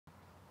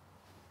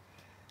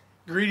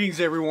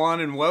Greetings everyone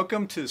and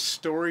welcome to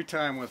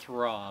Storytime with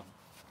Rob.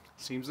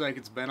 Seems like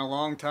it's been a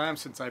long time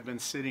since I've been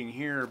sitting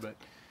here, but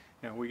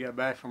we got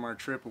back from our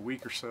trip a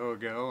week or so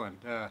ago,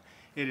 and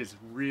it is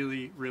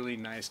really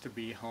nice to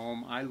be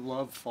home. I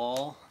love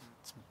fall.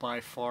 It's by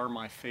far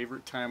my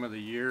favorite time of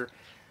the year.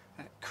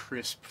 That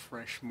crisp,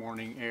 fresh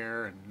morning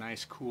air and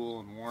nice, cool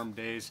and warm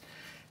days.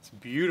 It's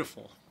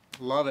beautiful.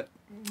 Love it.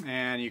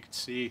 And you can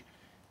see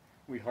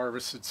we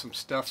harvested some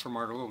stuff from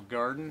our little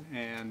garden,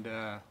 and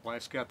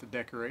wife's got the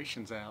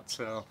decorations out,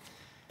 so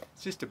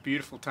it's just a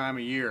beautiful time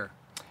of year.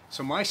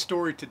 So my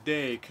story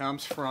today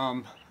comes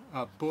from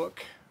a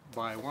book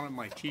by one of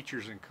my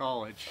teachers in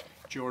college,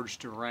 George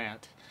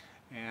Durrant,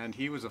 and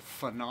he was a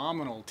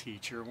phenomenal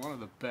teacher, one of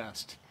the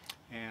best,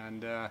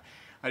 and I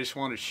just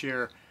want to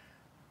share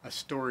a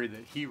story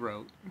that he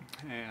wrote,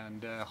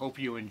 and hope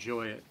you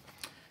enjoy it.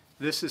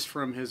 This is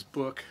from his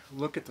book,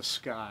 Look at the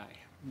Sky,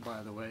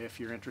 by the way, if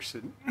you're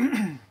interested.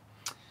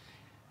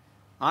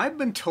 I've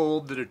been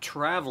told that a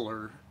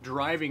traveler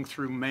driving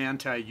through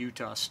Manti,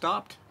 Utah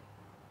stopped,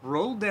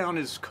 rolled down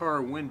his car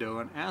window,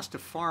 and asked a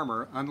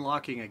farmer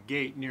unlocking a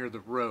gate near the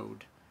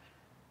road,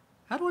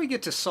 "How do I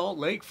get to Salt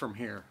Lake from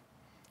here?"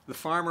 The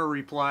farmer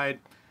replied,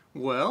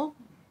 "Well,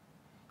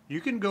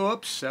 you can go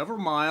up several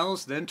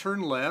miles, then turn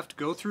left,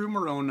 go through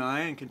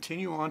Moroni, and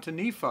continue on to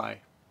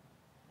Nephi.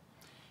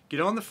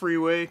 Get on the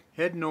freeway,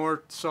 head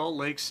north, Salt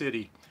Lake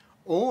City.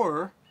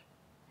 Or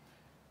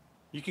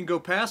you can go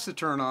past the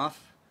turnoff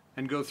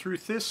and go through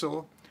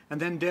Thistle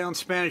and then down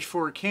Spanish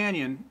Fork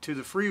Canyon to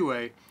the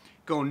freeway,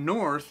 go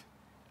north,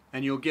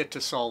 and you'll get to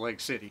Salt Lake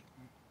City."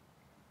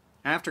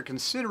 After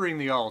considering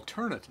the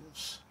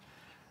alternatives,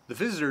 the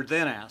visitor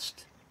then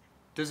asked,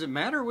 "Does it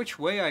matter which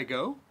way I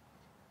go?"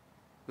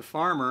 The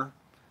farmer,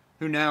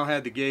 who now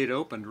had the gate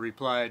opened,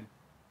 replied,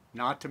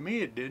 "Not to me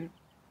it didn't."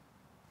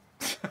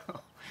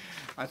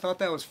 I thought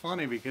that was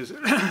funny because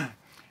it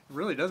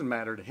really doesn't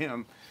matter to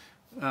him.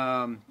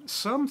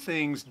 Some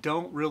things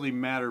don't really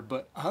matter,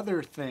 but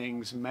other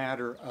things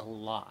matter a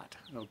lot,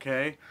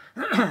 okay?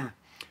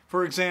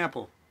 For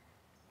example,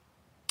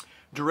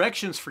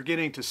 directions for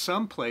getting to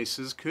some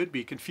places could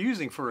be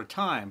confusing for a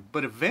time,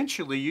 but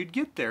eventually you'd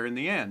get there in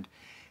the end.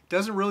 It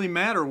doesn't really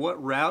matter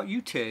what route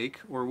you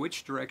take or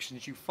which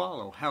directions you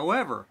follow.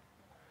 However,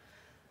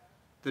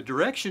 the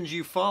directions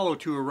you follow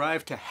to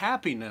arrive to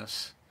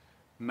happiness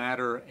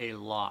matter a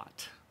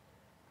lot.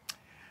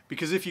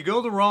 Because if you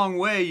go the wrong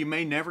way, you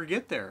may never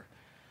get there.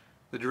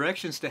 The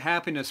directions to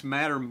happiness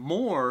matter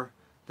more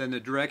than the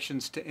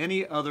directions to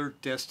any other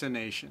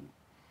destination.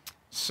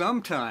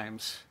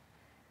 Sometimes,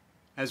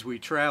 as we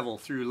travel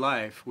through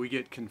life, we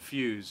get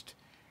confused,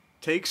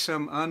 take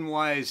some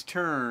unwise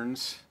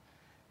turns,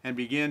 and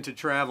begin to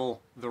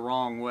travel the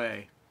wrong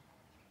way,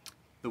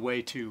 the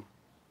way to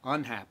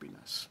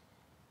unhappiness.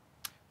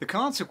 The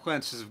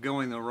consequences of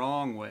going the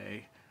wrong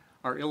way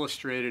are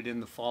illustrated in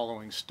the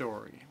following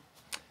story.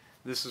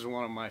 This is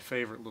one of my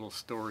favorite little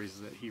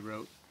stories that he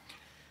wrote.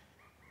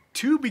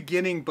 Two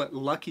beginning but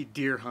lucky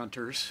deer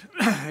hunters,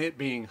 it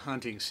being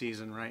hunting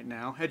season right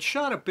now, had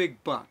shot a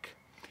big buck.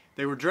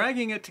 They were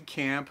dragging it to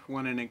camp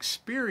when an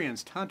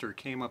experienced hunter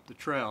came up the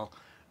trail,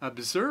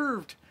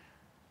 observed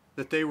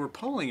that they were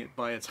pulling it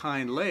by its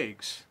hind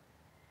legs.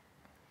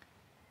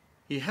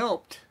 He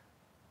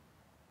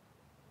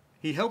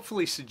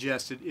helpfully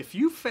suggested, "If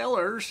you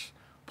fellers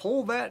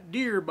pull that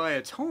deer by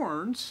its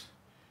horns,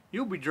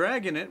 you'll be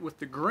dragging it with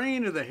the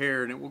grain of the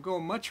hair and it will go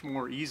much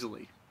more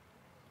easily."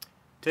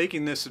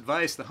 Taking this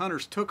advice, the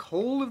hunters took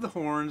hold of the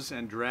horns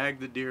and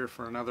dragged the deer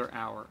for another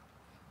hour.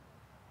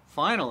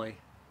 Finally,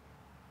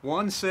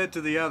 one said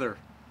to the other,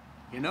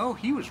 "You know,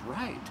 he was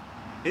right.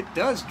 It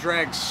does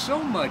drag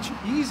so much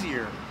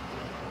easier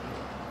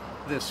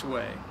this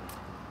way."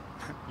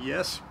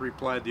 "Yes,"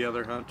 replied the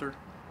other hunter,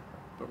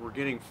 "but we're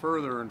getting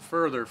further and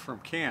further from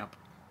camp."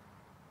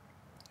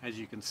 As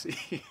you can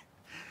see,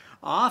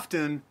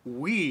 often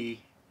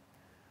we,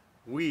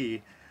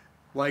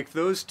 like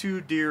those two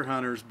deer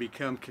hunters,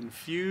 become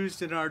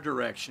confused in our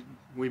direction.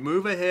 We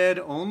move ahead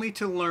only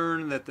to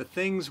learn that the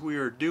things we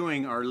are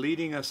doing are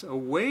leading us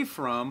away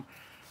from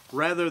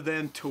rather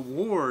than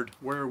toward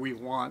where we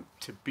want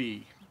to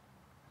be.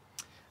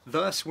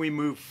 Thus, we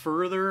move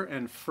further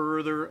and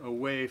further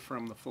away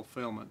from the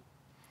fulfillment,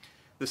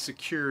 the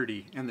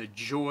security, and the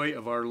joy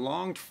of our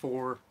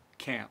longed-for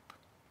camp.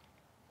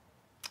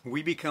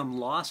 We become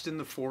lost in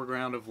the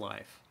foreground of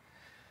life.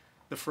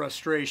 The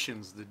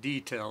frustrations, the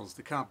details,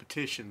 the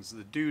competitions,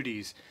 the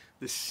duties,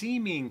 the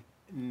seeming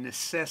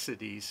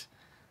necessities,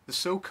 the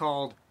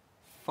so-called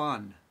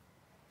fun.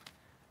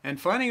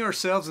 And finding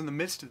ourselves in the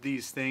midst of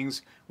these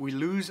things, we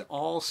lose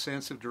all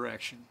sense of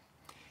direction.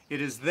 It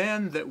is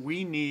then that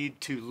we need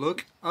to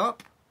look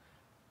up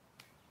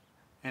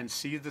and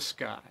see the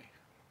sky.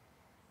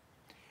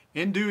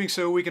 In doing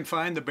so, we can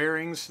find the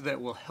bearings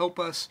that will help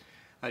us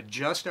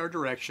adjust our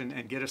direction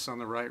and get us on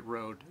the right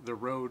road, the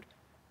road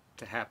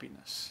to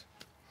happiness.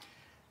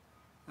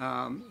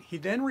 He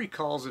then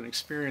recalls an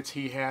experience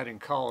he had in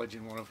college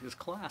in one of his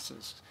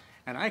classes.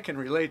 And I can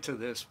relate to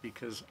this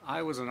because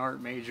I was an art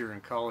major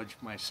in college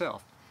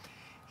myself.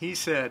 He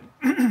said,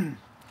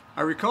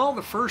 I recall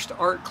the first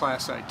art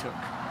class I took,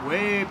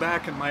 way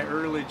back in my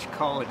early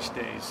college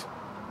days.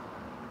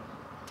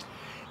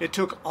 It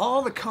took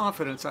all the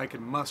confidence I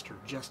could muster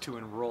just to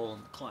enroll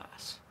in the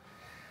class.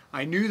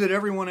 I knew that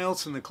everyone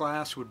else in the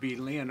class would be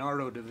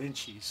Leonardo da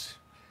Vinci's,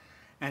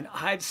 and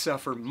I'd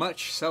suffer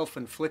much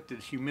self-inflicted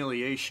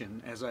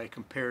humiliation as I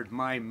compared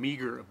my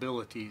meager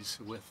abilities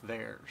with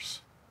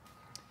theirs.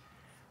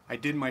 I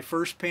did my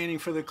first painting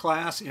for the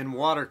class in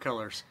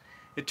watercolors.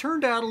 It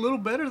turned out a little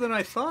better than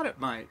I thought it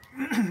might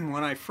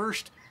when I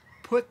first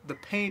put the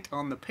paint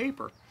on the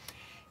paper.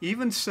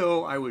 Even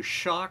so, I was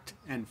shocked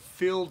and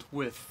filled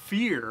with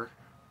fear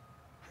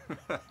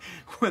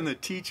when the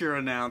teacher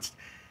announced,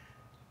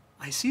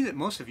 I see that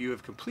most of you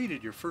have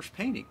completed your first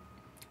painting.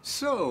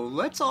 So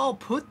let's all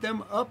put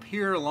them up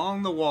here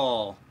along the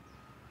wall.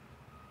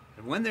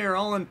 And when they are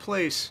all in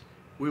place,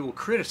 we will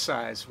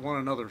criticize one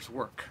another's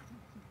work.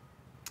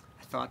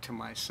 I thought to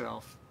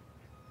myself,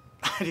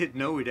 I didn't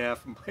know we'd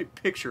have my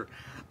picture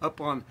up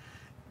on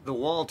the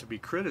wall to be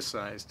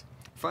criticized.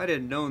 If I'd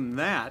had known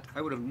that, I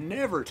would have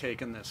never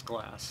taken this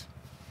class.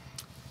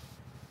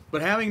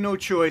 But having no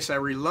choice, I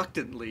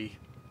reluctantly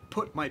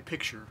put my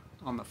picture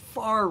on the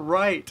far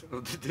right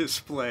of the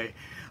display.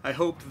 I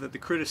hoped that the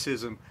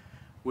criticism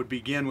would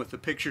begin with the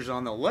pictures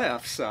on the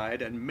left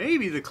side, and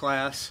maybe the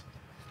class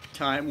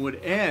time would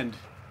end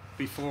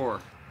before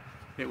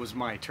it was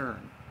my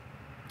turn.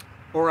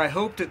 Or I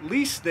hoped at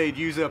least they'd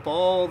use up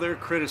all their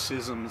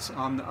criticisms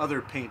on the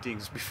other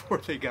paintings before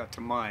they got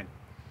to mine.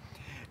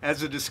 As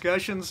the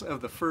discussions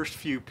of the first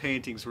few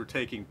paintings were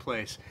taking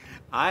place,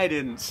 I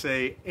didn't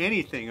say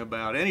anything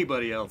about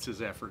anybody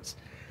else's efforts.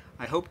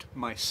 I hoped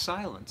my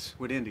silence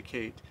would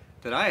indicate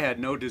that I had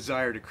no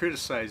desire to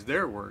criticize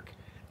their work,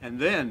 and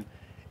then,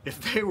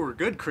 if they were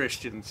good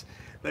Christians,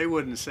 they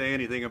wouldn't say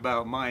anything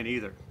about mine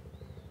either.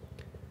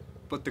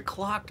 But the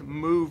clock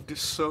moved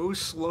so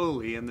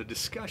slowly and the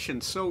discussion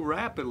so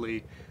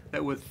rapidly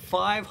that with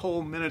 5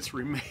 whole minutes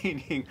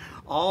remaining,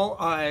 all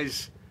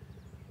eyes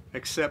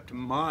except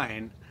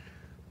mine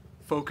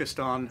focused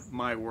on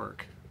my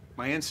work.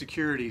 My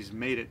insecurities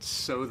made it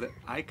so that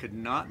I could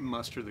not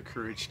muster the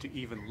courage to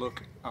even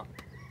look up.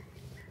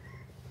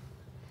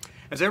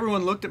 As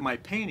everyone looked at my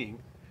painting,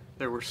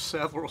 there were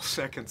several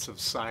seconds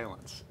of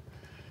silence.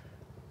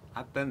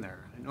 I've been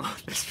there. I know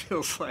what this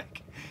feels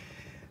like.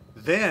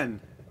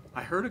 Then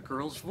I heard a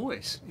girl's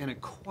voice in a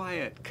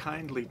quiet,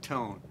 kindly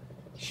tone.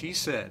 She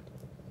said,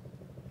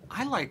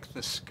 I like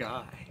the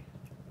sky.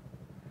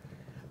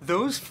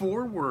 Those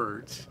 4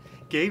 words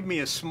gave me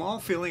a small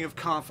feeling of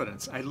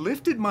confidence. I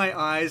lifted my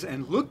eyes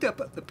and looked up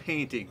at the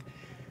painting.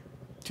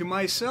 To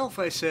myself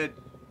I said,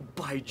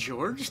 by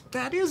George,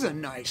 that is a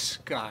nice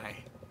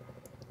sky.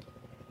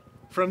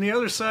 From the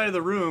other side of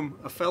the room,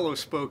 a fellow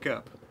spoke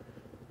up.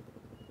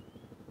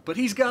 But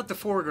he's got the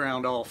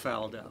foreground all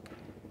fouled up.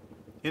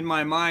 In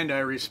my mind I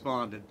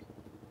responded,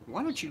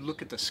 why don't you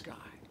look at the sky?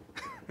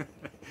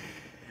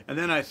 And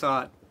then I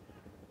thought,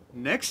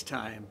 next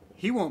time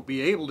he won't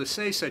be able to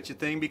say such a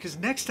thing because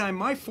next time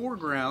my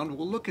foreground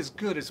will look as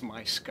good as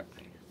my sky.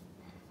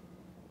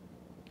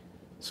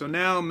 So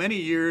now, many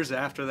years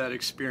after that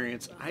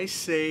experience, I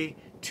say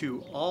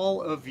to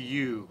all of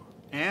you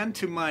and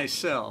to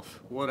myself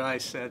what I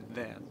said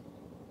then.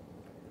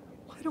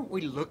 Why don't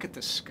we look at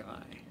the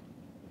sky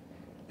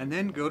and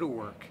then go to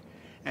work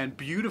and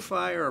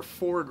beautify our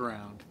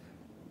foreground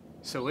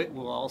so it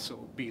will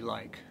also be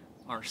like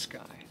our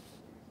sky?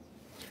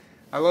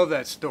 I love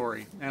that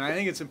story, and I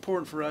think it's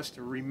important for us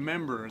to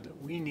remember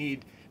that we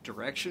need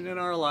direction in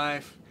our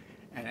life,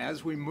 and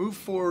as we move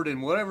forward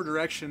in whatever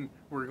direction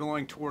we're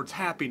going towards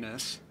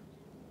happiness,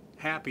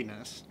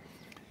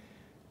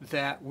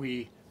 that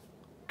we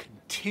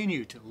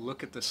continue to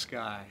look at the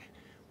sky,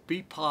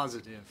 be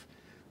positive,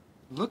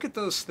 look at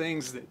those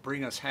things that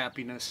bring us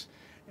happiness,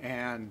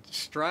 and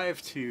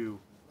strive to,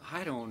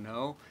 I don't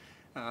know,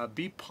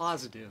 be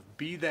positive,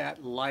 be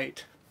that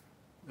light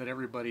that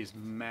everybody's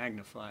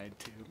magnified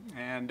to.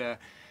 And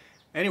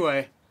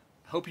anyway,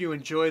 hope you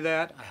enjoy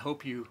that. I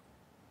hope you,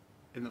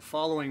 in the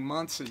following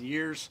months and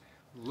years,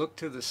 look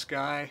to the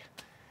sky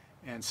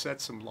and set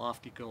some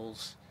lofty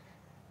goals.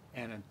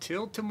 And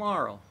until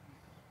tomorrow,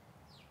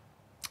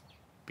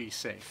 be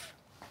safe.